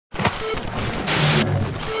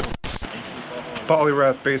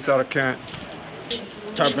Paulywrath based out of Kent.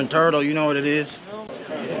 Turtle, you know what it is.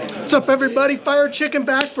 What's up, everybody? Firechicken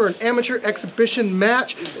back for an amateur exhibition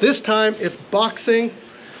match. This time it's boxing.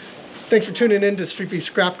 Thanks for tuning in to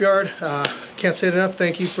Streetbeefs Scrapyard. Can't say it enough.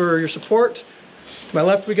 Thank you for your support. To my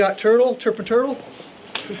left we got Turtle. To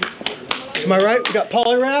my right we got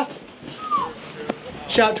Paulywrath.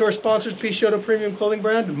 Shout out to our sponsors, Peixotto Premium Clothing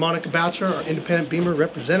Brand and Monica Batchelor, our Independent Bemer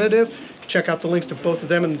representative. Check out the links to both of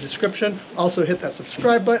them in the description. Also hit that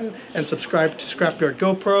subscribe button and subscribe to Scrapyard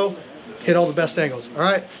GoPro. Hit all the best angles. All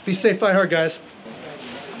right, be safe, fight hard, guys.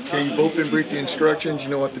 Okay, you've both been briefed the instructions. You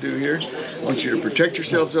know what to do here. I want you to protect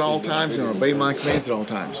yourselves at all times and obey my commands at all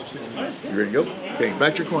times. You ready to go? Okay,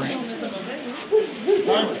 back to your corner.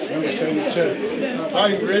 Are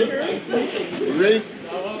you ready? You ready?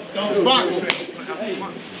 Let's box.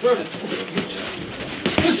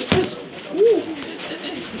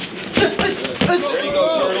 There you go,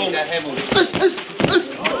 Turtle. That head move.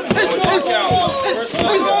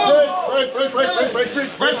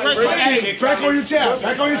 Break. Back on your jab.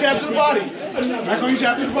 Back on your jab to the body. Back on your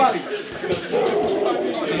jab to the body.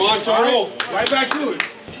 Come on, Turtle. Right back to it.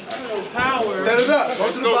 Power. Set it up.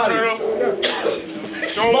 Go to the body.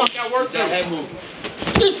 Show him what that work do. That head move.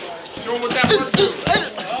 Show him what that work do.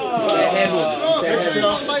 That head move.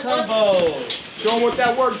 Combo. Show him what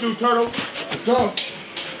that work do, Turtle. Let's go.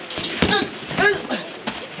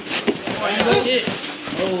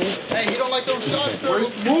 Hey, you don't like those shots,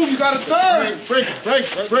 Turtle? Move, you gotta turn. Break.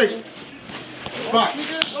 Box.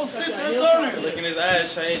 Don't sit there, turn it. Licking his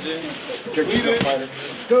ass, changing. Lead it.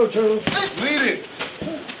 Let's go, Turtle. Lead it.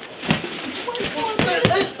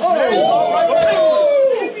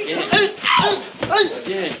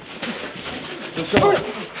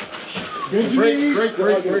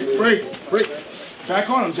 Break. Back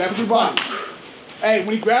on him, jab it to the body. Hey,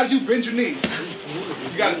 when he grabs you, bend your knees.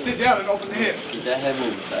 You gotta sit down and open the hips. That head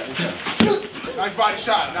move. Nice body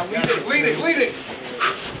shot. Now lead it. Lead it.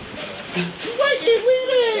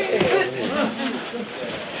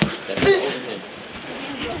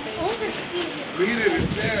 Lead it, it's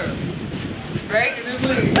there. Fake and then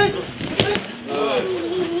lead.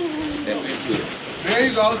 There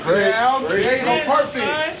you go, sit down. There you go,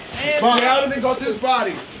 perfect. Sit down and then go to his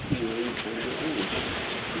body.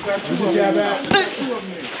 Where's your jab at?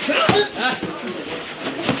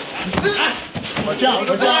 Watch out.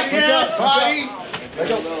 Body.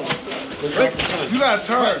 You gotta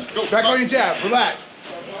turn. Back on your jab. Relax.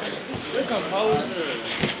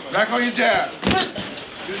 Back on your jab.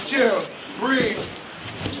 Just chill. Breathe.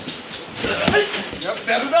 Yep,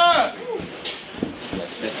 set it up.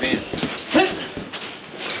 Step in.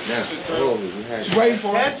 She's waiting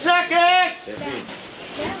for it. 10 seconds.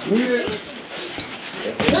 Lead it.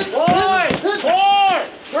 5, 4,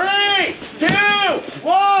 3, 2,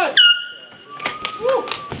 1. Woo.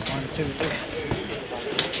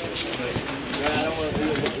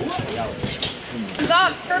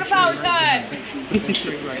 Stop, turn the power time.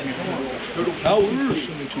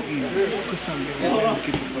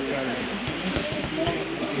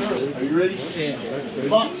 Are you ready? Yeah.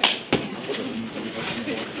 Box.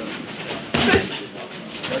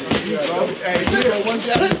 Hey, you go one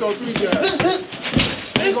jab, you go 3 jabs.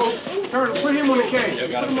 There you go. Turtle, put him on the cage. Put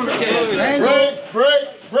him on the cage.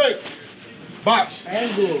 Break. Box.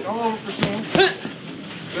 Angle. Come on, Peixotto.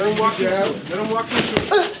 Let him walk into it. Let him walk into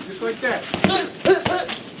it. Just like that.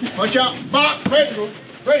 Punch out. Box. Break. You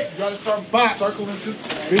gotta start box. Circle into.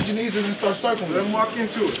 Bend your knees and then start circling. Let him walk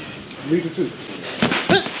into it. Lead it too.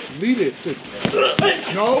 Lead it too.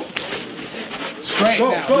 No. Straight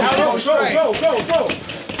now. Go.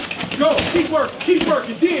 Go. Keep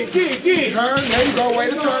working. Dig. Turn. There you go. Way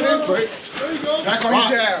to turn in. Break. There you go. Back on your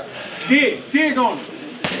jab. Dig on it.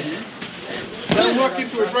 Let him walk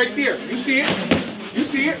into it right there. You see it?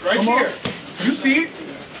 Right there. You see it?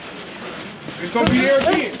 It's gonna be there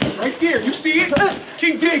again. Right there. You see it?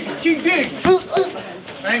 Keep digging.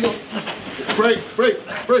 Angle. Break.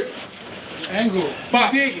 Angle.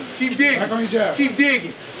 Box. Keep digging. Back on your jab. Keep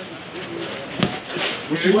digging.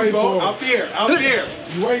 What you waiting for? Out there.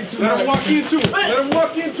 You waiting too Let much. him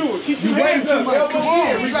walk into it. Keep your hands up. Too much. Come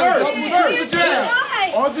on. We got to double the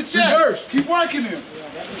jab. On the chest. Reverse. Keep working him.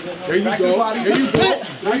 There you go.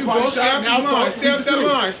 There you go. Stay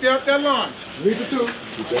up that line. Lead the 2.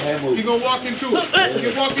 Keep the hand moving. You're gonna walk into it. You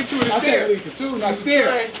can walk into it. I It's said there. lead the 2, not It's the there.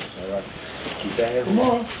 tray. All right. Keep that hand Come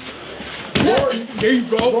moving. on. There you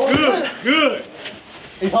go. Good.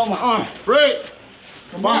 Hey, hold my arm. Break.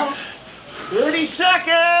 Come on. 30 seconds.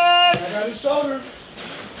 I got his shoulder.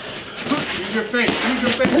 Use your face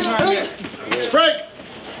behind that. Break.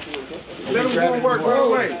 Let him go and work right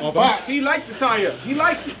away. Box. He liked the tie up. He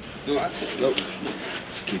liked it. Nope.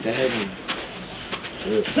 Just keep that head moving.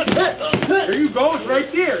 There you go. It's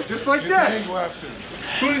right there. Just like that. As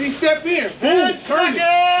soon as he step in, boom, turn it.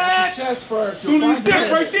 That's the chest first. As soon as he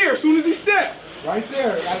step, right there. As soon as he step. Right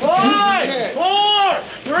there. That's 5, 4,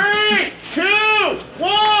 3, 2,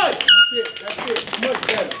 1. That's it. Much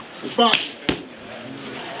better. It's box.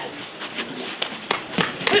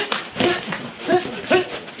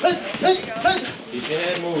 Keep your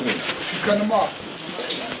head moving. Keep cutting them off.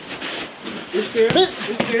 It's there.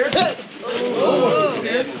 It's there. Oh,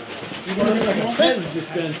 There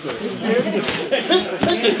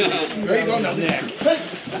you go. Now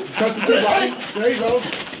press it to the body. There you go.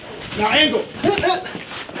 Now angle.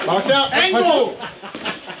 Box out. Angle.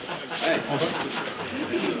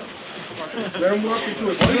 Let him walk into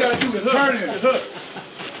it. All you gotta do is turn it. As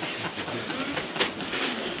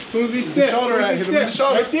soon as he steps. shoulder at, hit him with the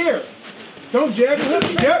shoulder. Right there. Don't jab the hook.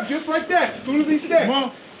 Yep, just like that. As soon as he steps. Come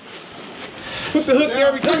on. Put the hook there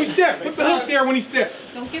every time he steps. Put the hook there when he steps.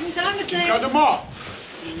 Don't give him time to think. Cut them off.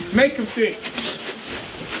 Make him think.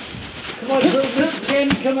 Come on,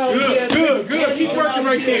 Candy, come out. Good. Keep working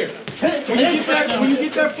right there. When you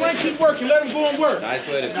get that flank, keep working. Let him go and work. Nice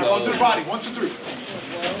way to Now close. go to the body. 1, 2, 3.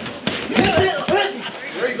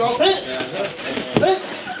 There you go.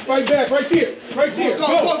 Fight back, right there. Right there. Go.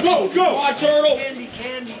 Come on, turtle.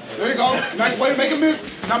 There you go. Nice way to make him miss.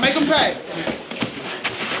 Now make him pay.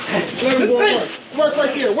 Let him go and work. Work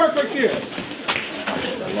right there. Work right there.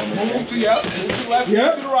 Move to left, move to the left, Yep.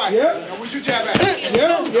 move to the right. Yep. Now where's your jab at?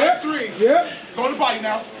 Yep. That's 3. Yep. Go to the body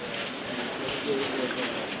now.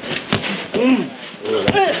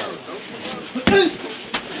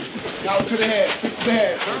 Now to the head. 6 to the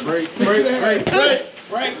head. Break. Six to the head.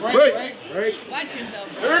 Break. Watch yourself.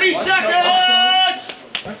 30 seconds.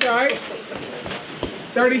 That's all right.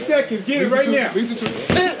 30 seconds. Get it right now. Leave the 2.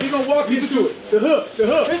 He's going to walk into it. The hook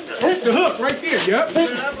right there. Yep.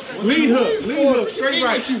 Lead hook. Straight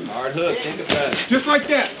right. Hard hook. Think of that. Just like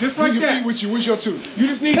that. Just like Bring your feet that. with you. Where's your 2? You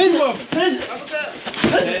just need 2 of them. Hands.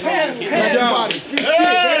 Good Hands. job. Body.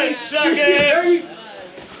 10 seconds.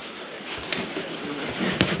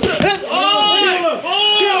 5,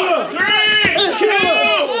 4, 3, 2, 1.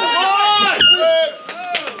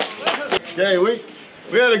 Okay, we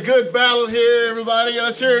had a good battle here, everybody.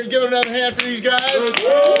 Let's give it another hand for these guys.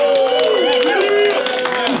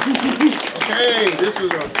 Okay, this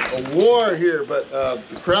was a war here, but the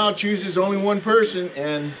crowd chooses only one person,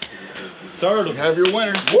 and you have your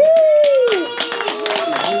winner.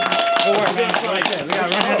 Good work, man. We gotta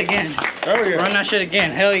run that again. Oh, yeah. Run that shit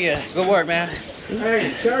again. Hell yeah. Good work, man.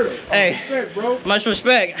 Hey, Turtle. Hey. Respect, bro. Much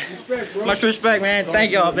respect. Respect, bro. Much respect, man.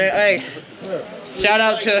 Thank y'all, man. Hey. Shout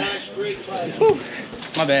out to. Whew,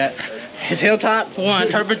 my bad. It's Hilltop 1,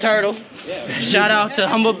 Turpin Turtle. Shout out to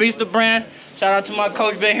Humble Beast the brand. Shout out to my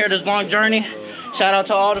coach been here this long journey. Shout out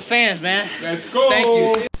to all the fans, man. Let's go. Thank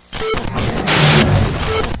you.